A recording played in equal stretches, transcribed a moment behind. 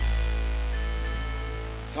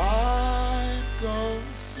goes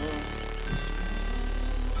on.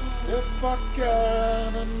 If I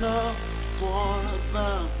cared enough for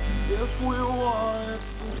them, if we wanted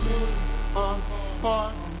to be a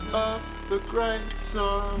part of the greater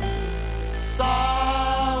silent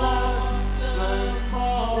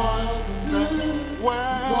wondering where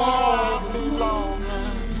I belong,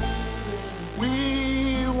 and we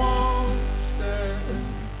won't dare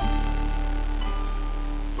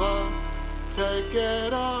but take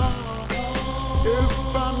it on.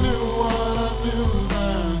 If I knew what I knew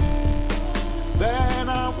then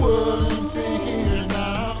I wouldn't be here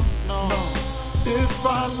now, no. If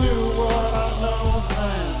I knew what I know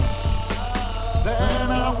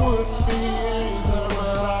then I wouldn't be here either.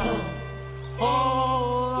 But I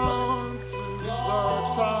hold on to the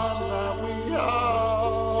time that we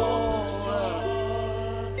all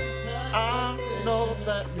had. I know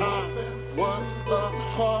that I was a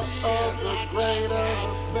part of the greater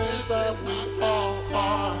things that we all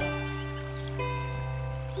are.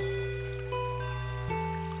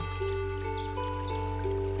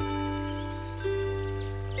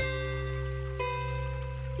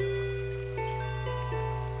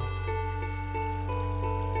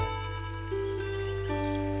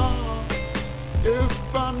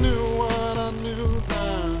 If I knew what I knew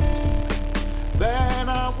then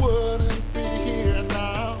I wouldn't be here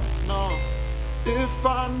now, no. If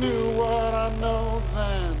I knew what I know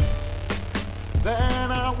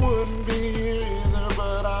then I wouldn't be here either.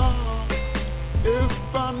 But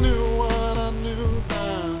if I knew what I knew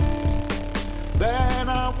then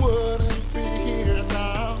I wouldn't be here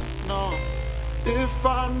now, no. If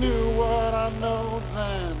I knew what I know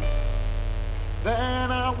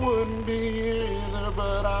then I wouldn't be here either.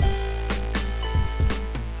 But